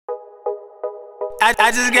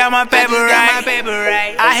I just got my paper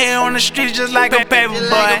right. I hit on the streets just like a paper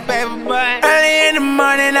boy. Early in the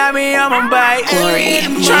morning, I be on my bike.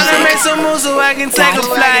 Tryna make some moves so I can take a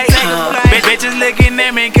flight. Bitches looking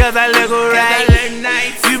at me cause I look alright.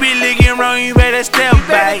 You be looking wrong, you better step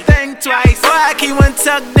back. Boy, I keep one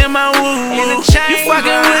tucked in my woo. You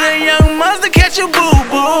fucking with a young monster, catch a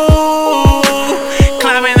boo-boo.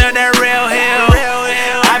 Climbing up that rail hill.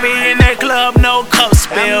 I be in that club, no cup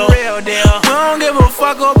spill. We don't give a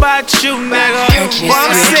fuck about you, nigga. Boy,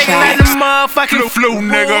 I'm sick like the motherfucking flu,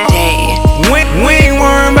 nigga. We ain't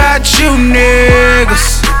worried about you,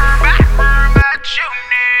 niggas.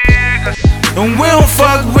 And we don't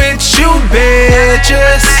fuck with you,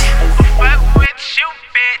 bitches.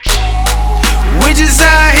 We just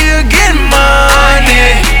out here getting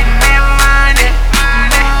money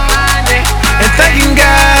and thanking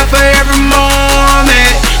God for every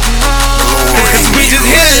moment. Cause we just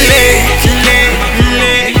hit a lick.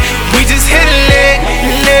 We just hit a lick.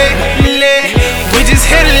 We just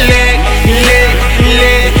hit a lick.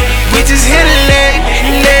 We just hit a lick.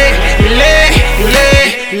 We just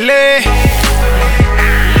hit a lick.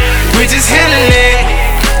 We just hit a lick.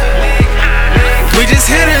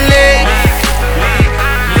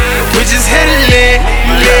 We just hit a lick.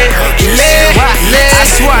 I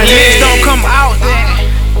swear niggas don't come out there.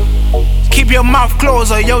 Keep your mouth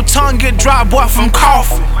closed or your tongue get dry, boy, from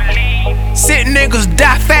coughing. Sick niggas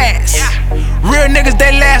die fast. Real niggas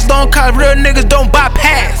they last long cause real niggas don't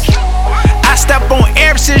bypass. I step on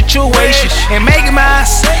every situation and make it mine.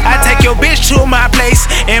 I take your bitch to my place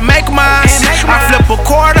and make mine. I flip a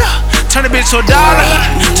quarter, turn a bitch to a dollar,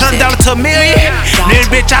 turn a dollar to a million. This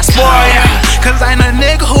bitch I spoil ya, cause I ain't a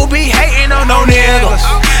nigga who be hating on no niggas.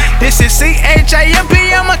 This is CHAMP,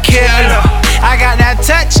 I'm a killer. I got that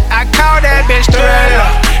touch, I call that bitch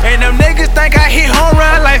thriller. And them niggas think I hit home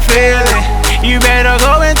run like Philly. You better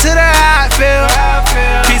go into the outfield.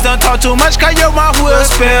 Please don't talk too much cause your mouth will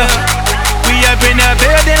spill. We up in the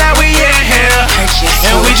building like we in here.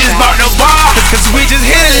 And we just bought the bar, cause we just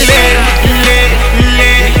hit a lick.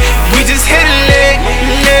 We just hit a lick.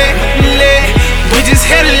 We just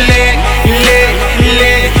hit a lick.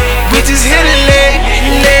 We just hit a lick.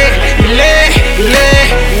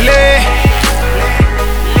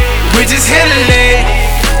 We just hit a lick.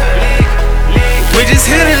 We just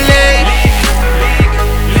hit a lick.